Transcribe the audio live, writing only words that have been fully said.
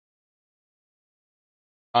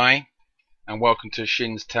Hi, and welcome to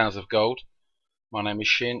Shin's Tales of Gold. My name is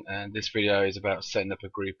Shin, and this video is about setting up a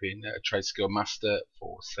group in TradeSkillMaster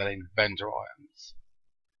for selling vendor items.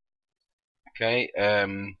 Okay,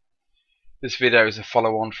 this video is a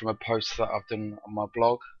follow-on from a post that I've done on my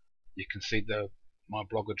blog. You can see my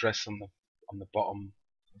blog address on the bottom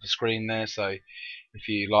of the screen there. So if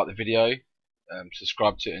you like the video,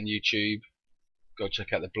 subscribe to it on YouTube. Go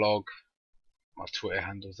check out the blog. My Twitter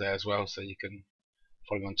handle's there as well, so you can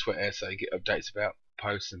follow me on Twitter so you get updates about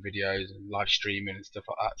posts and videos and live streaming and stuff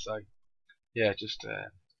like that. So yeah, just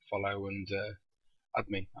follow and add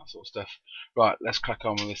me, that sort of stuff. Right, let's crack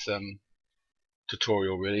on with this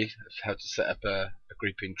tutorial really of how to set up a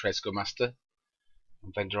group in TradeSkillMaster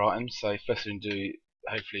on vendor items. So first thing to do,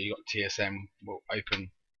 hopefully you got TSM will open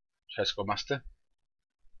TradeSkillMaster,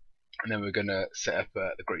 and then we're going to set up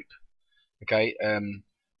the group. Okay,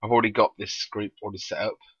 I've already got this group already set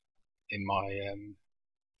up in my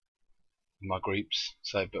groups,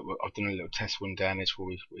 so but I've done a little test one down this where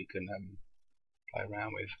we can play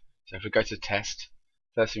around with. So if we go to test,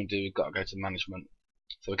 first thing we do, we've got to go to management.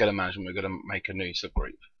 So we go to management, we're going to make a new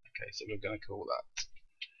subgroup. Okay, so we're going to call that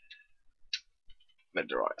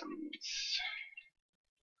vendor items.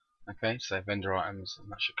 Okay, so vendor items,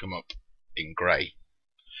 and that should come up in grey.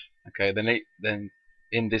 Okay, then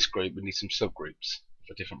in this group we need some subgroups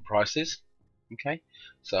for different prices. Okay,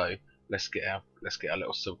 so let's get our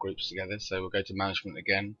little subgroups together. So we'll go to management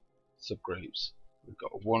again, subgroups. We've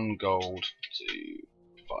got 1 gold to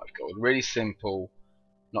 5 gold. Really simple,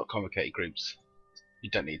 not complicated groups. You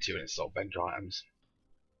don't need to install vendor items.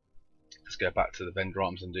 Let's go back to the vendor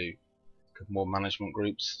items and do a couple more management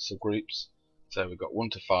groups, subgroups. So we've got 1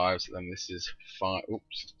 to 5. So then this is 5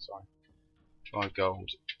 gold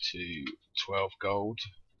to 12 gold.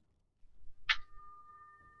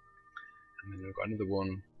 And then we've got another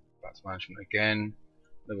one, back to management again,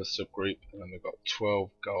 another subgroup, and then we've got 12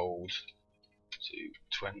 gold to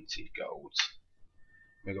 20 gold.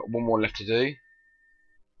 We've got one more left to do.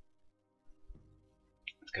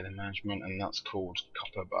 Let's go to management, and that's called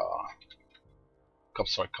copper bar.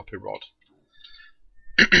 Copper rod.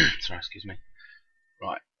 Sorry, excuse me.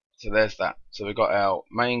 Right, so there's that. So we've got our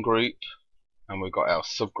main group, and we've got our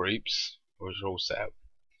subgroups, which are all set up.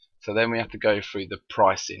 So then we have to go through the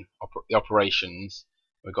pricing, the operations.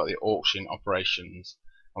 We've got the auction operations,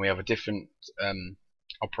 and we have a different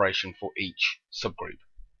operation for each subgroup.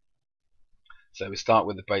 So we start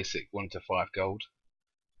with the basic 1 to 5 gold.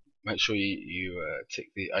 Make sure you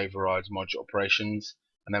tick the override module operations,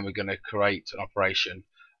 and then we're going to create an operation.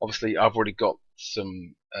 Obviously, I've already got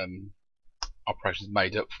some operations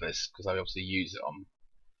made up for this because I obviously use it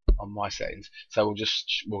on my settings. So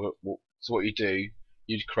so what you do,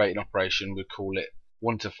 you'd create an operation. We call it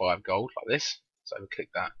 1 to 5 gold, like this. So we click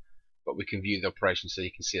that, but we can view the operation so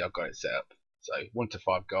you can see I've got it set up. So 1 to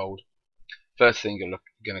 5 gold. First thing you're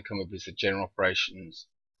going to come up is the general operations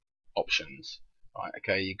options. Right,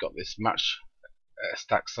 okay, you've got this match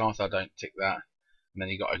stack size. I don't tick that, and then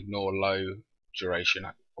you've got to ignore low duration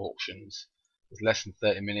auctions. There's less than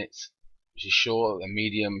 30 minutes, which is short, then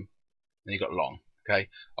medium, then you've got long. Okay,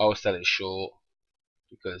 I always set it short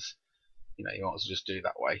because you might as well just do it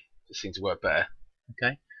that way. It seems to work better.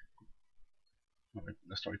 Okay,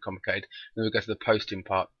 that's not really complicated. Then we go to the posting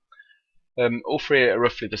part. All three are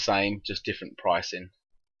roughly the same, just different pricing.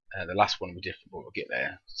 The last one will be different, but we'll get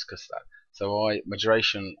there. Discuss that. So my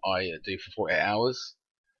duration I do for 48 hours.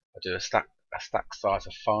 I do a stack size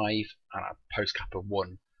of 5 and a post cap of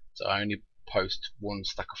 1. So I only post 1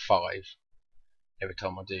 stack of 5 every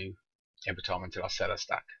time until I sell a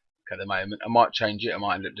stack. Okay, at the moment I might change it. I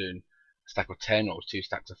might end up doing a stack of 10 or 2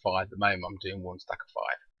 stacks of 5. At the moment I'm doing 1 stack of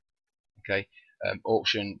 5. Okay.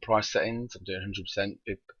 Auction price settings, I'm doing 100%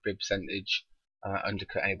 bid percentage.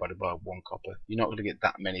 Undercut anybody by 1 copper. You're not going to get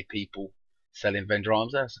that many people selling vendor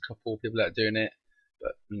arms. There's a couple of people that are doing it,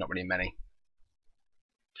 but not really many.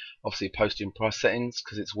 Obviously, posting price settings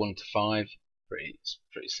because it's 1 to 5, pretty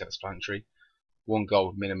self-explanatory. 1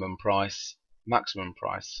 gold minimum price, maximum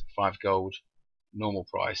price 5 gold, normal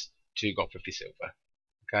price 2 gold 50 silver.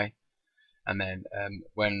 Okay, and then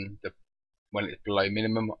when it's below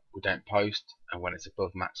minimum, we don't post, and when it's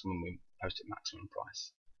above maximum, we post at maximum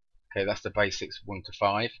price. Okay, that's the basics 1 to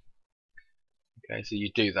 5. Okay, so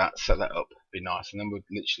you do that, set that up, be nice, and then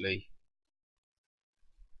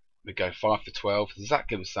we go 5 to 12,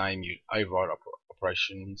 exactly the same. You override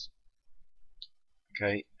operations.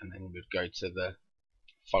 Okay, and then we'd go to the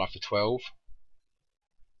 5 to 12.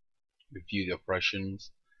 Review the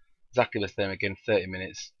operations. Exactly the same again, 30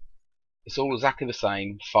 minutes. It's all exactly the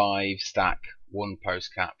same, 5 stack, 1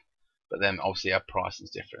 post cap, but then obviously our pricing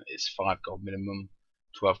is different. It's 5 gold minimum,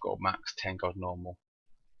 12 gold max, 10 gold normal.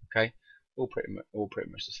 Okay, all pretty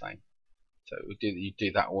much the same. So you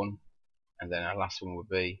do that one, and then our last one would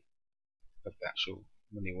be of the actual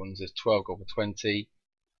money ones is 12 gold for 20.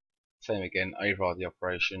 Same again, override the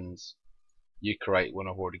operations. You create one.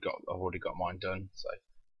 I've already got mine done. So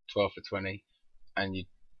 12 for 20, and you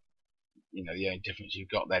know the only difference you've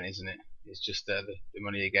got then, isn't it? It's just the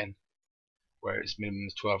money again, where it's minimum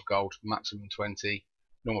is 12 gold, maximum 20,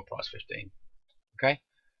 normal price 15. Okay,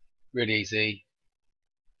 really easy.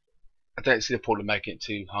 I don't see the point of making it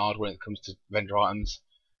too hard when it comes to vendor items.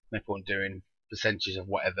 No point doing percentages of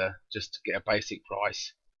whatever, just to get a basic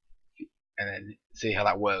price and then see how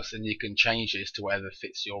that works. And you can change this to whatever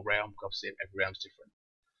fits your realm. Obviously, every realm's different.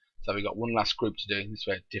 So we've got one last group to do. This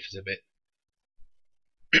way it differs a bit.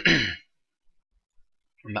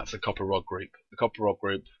 And that's the copper rod group. The copper rod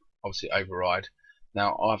group, obviously override.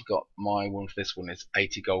 Now I've got my one for this one is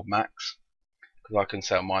 80 gold max, because I can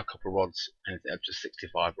sell my copper rods anything up to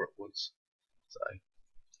 65 or upwards. So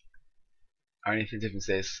only the difference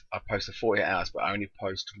is I post for 48 hours, but I only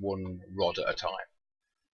post one rod at a time.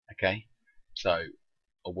 Okay, so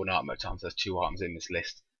or one item at a time. So there's 2 items in this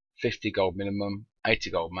list. 50 gold minimum,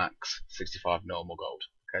 80 gold max, 65 normal gold.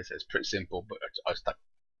 Okay, so it's pretty simple, but I stack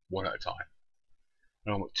one at a time. I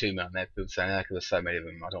don't want 2 million there. People saying, because there's so many of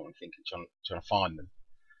them, I don't want to think of trying to find them.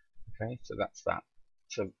 Okay, so that's that.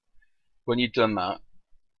 So when you've done that,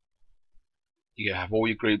 you have all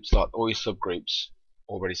your groups, like all your subgroups,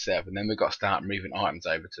 already set up, and then we've got to start moving items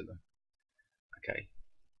over to them. Okay,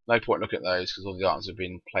 no point looking at those because all the items have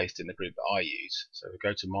been placed in the group that I use. So we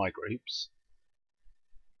go to my groups.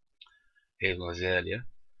 Here's one was earlier.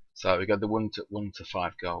 So we got the 1 to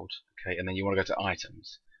 5 gold. Okay, and then you want to go to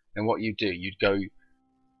items. And what you do, you'd go.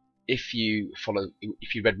 If you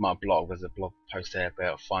read my blog, there's a blog post there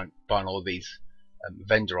about buying all these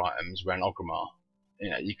vendor items around Ogrimmar. You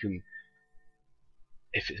know, you can.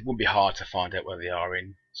 If it wouldn't be hard to find out where they are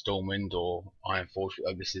in Stormwind or Ironforge.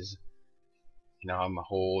 This is, you know, I'm a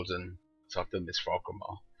horde, and so I've done this for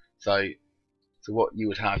Ogrimmar. So what you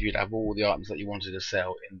would have, you'd have all the items that you wanted to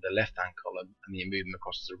sell in the left-hand column, and then you move them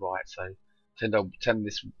across to the right. So tend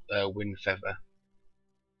this wind feather.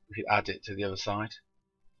 We could add it to the other side.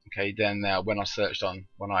 Okay, then when I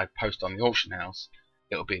post on the auction house,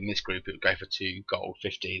 it'll be in this group. It would go for 2 gold,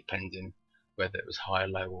 50, depending whether it was high,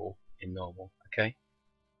 low, or in normal. Okay,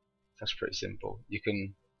 that's pretty simple. You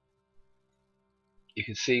can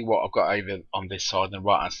see what I've got over on this side and the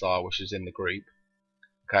right hand side, which is in the group.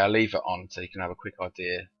 Okay, I'll leave it on so you can have a quick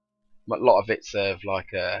idea. But a lot of it's like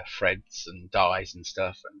threads and dyes and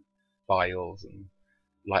stuff, and vials and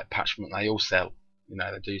light patchment. They all sell. You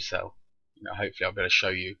know, they do sell. You know, hopefully I'll be able to show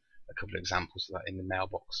you a couple of examples of that in the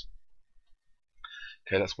mailbox.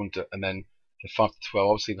 Okay, that's one to, and then the 5 to 12.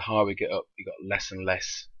 Obviously, the higher we get up, you got less and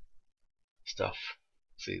less stuff.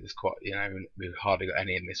 See, there's quite, you know, we've hardly got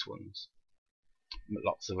any in this ones.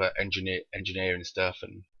 Lots of engineering stuff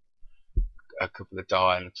and a couple of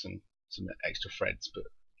dye and some extra threads, but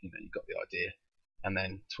you know, you've got the idea. And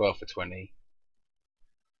then 12 for 20,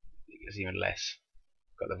 it's even less.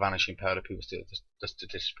 Got the vanishing powder, people still just to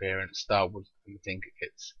disappear, and Starwood and the Tinker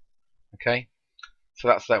kits. Okay, so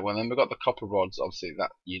that's that one. Then we've got the copper rods. Obviously,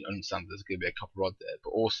 that you understand there's going to be a copper rod there,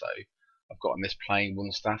 but also I've got on this plain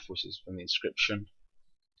wooden staff, which is from the inscription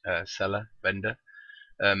seller vendor.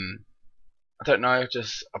 I don't know.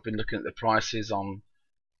 I've been looking at the prices on.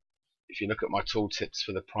 If you look at my tooltips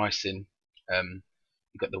for the pricing,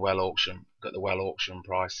 you've got the well auction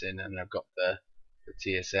pricing, and I've got the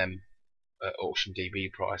TSM auction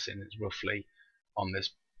DB pricing. It's roughly on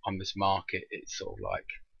this market. It's sort of like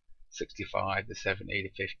 65 to 70 to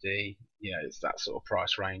 50. You know, it's that sort of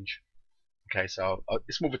price range. Okay, so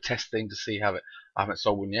it's more of a test thing to see how it. I haven't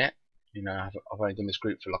sold one yet. You know, I've only done this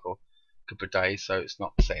group for like a couple of days, so it's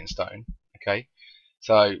not set in stone. Okay,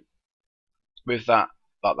 so with that,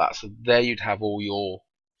 like that, so there you'd have all your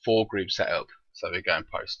 4 groups set up. So we go and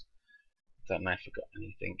post. Don't know if I've got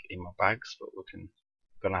anything in my bags, but we can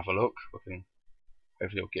go and have a look. We can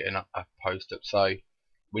hopefully we'll get a post up. So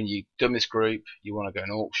when you've done this group, you want to go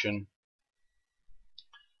and auction.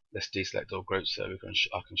 Let's deselect all groups so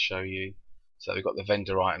I can show you. So we've got the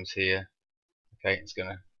vendor items here. Okay, it's going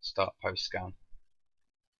to start post scan.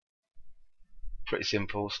 Pretty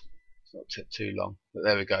simple. It's not take too long. But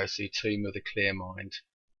there we go. So Tomb of the Clear Mind.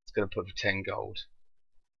 It's going to put for 10 gold.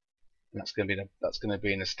 And that's going to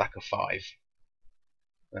be in a stack of 5.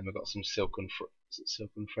 Then we've got some silken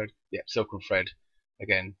thread. Yeah, silken thread.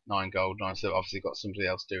 Again, 9 gold, 9 silver. Obviously got somebody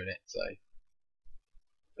else doing it. So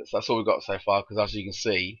that's all we've got so far. Because as you can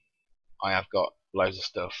see, I have got loads of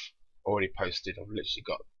stuff already posted. I've literally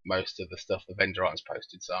got most of the stuff, the vendor items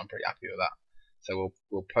posted, so I'm pretty happy with that. So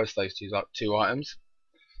we'll post those two items,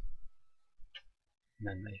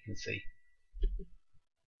 and then you can see.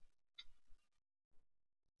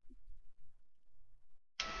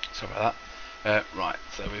 Sorry about that. Right,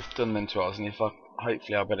 so we've done them 2 hours, and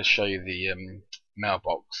hopefully I'll better show you the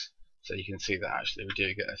mailbox, so you can see that actually we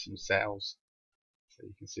do get some sales. So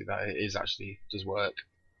you can see that it is actually does work.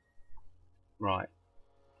 Right.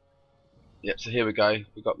 Yep. So here we go.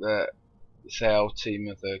 We've got the sale team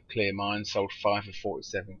of the clear mine sold 5 for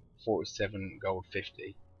 47 gold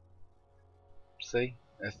 50. See,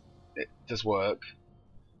 it does work.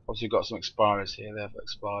 Obviously, we've got some expirers here. They've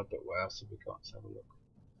expired, but what else have we got? Let's have a look.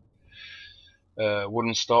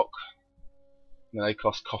 Wooden stock. They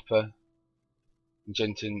cost copper.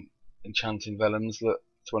 Enchanting vellums. Look,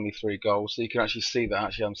 23 gold. So you can actually see that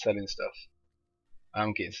actually I'm selling stuff.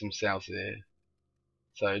 I'm getting some sales here.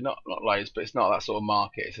 So not loads, but it's not that sort of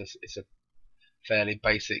market. It's a fairly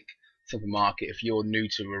basic, simple market. If you're new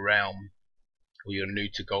to a realm or you're new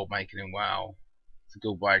to gold making in WoW, it's a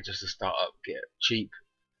good way just to start up, get cheap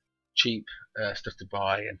stuff to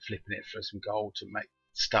buy and flipping it for some gold to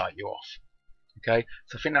start you off. Okay,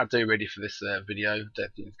 so I think that'll do really for this video.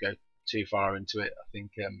 Don't need to go too far into it. I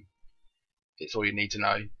think it's all you need to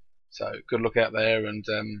know. So good luck out there, and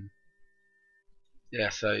yeah,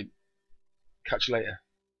 so catch you later.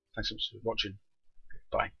 Thanks so much for watching.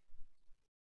 Bye.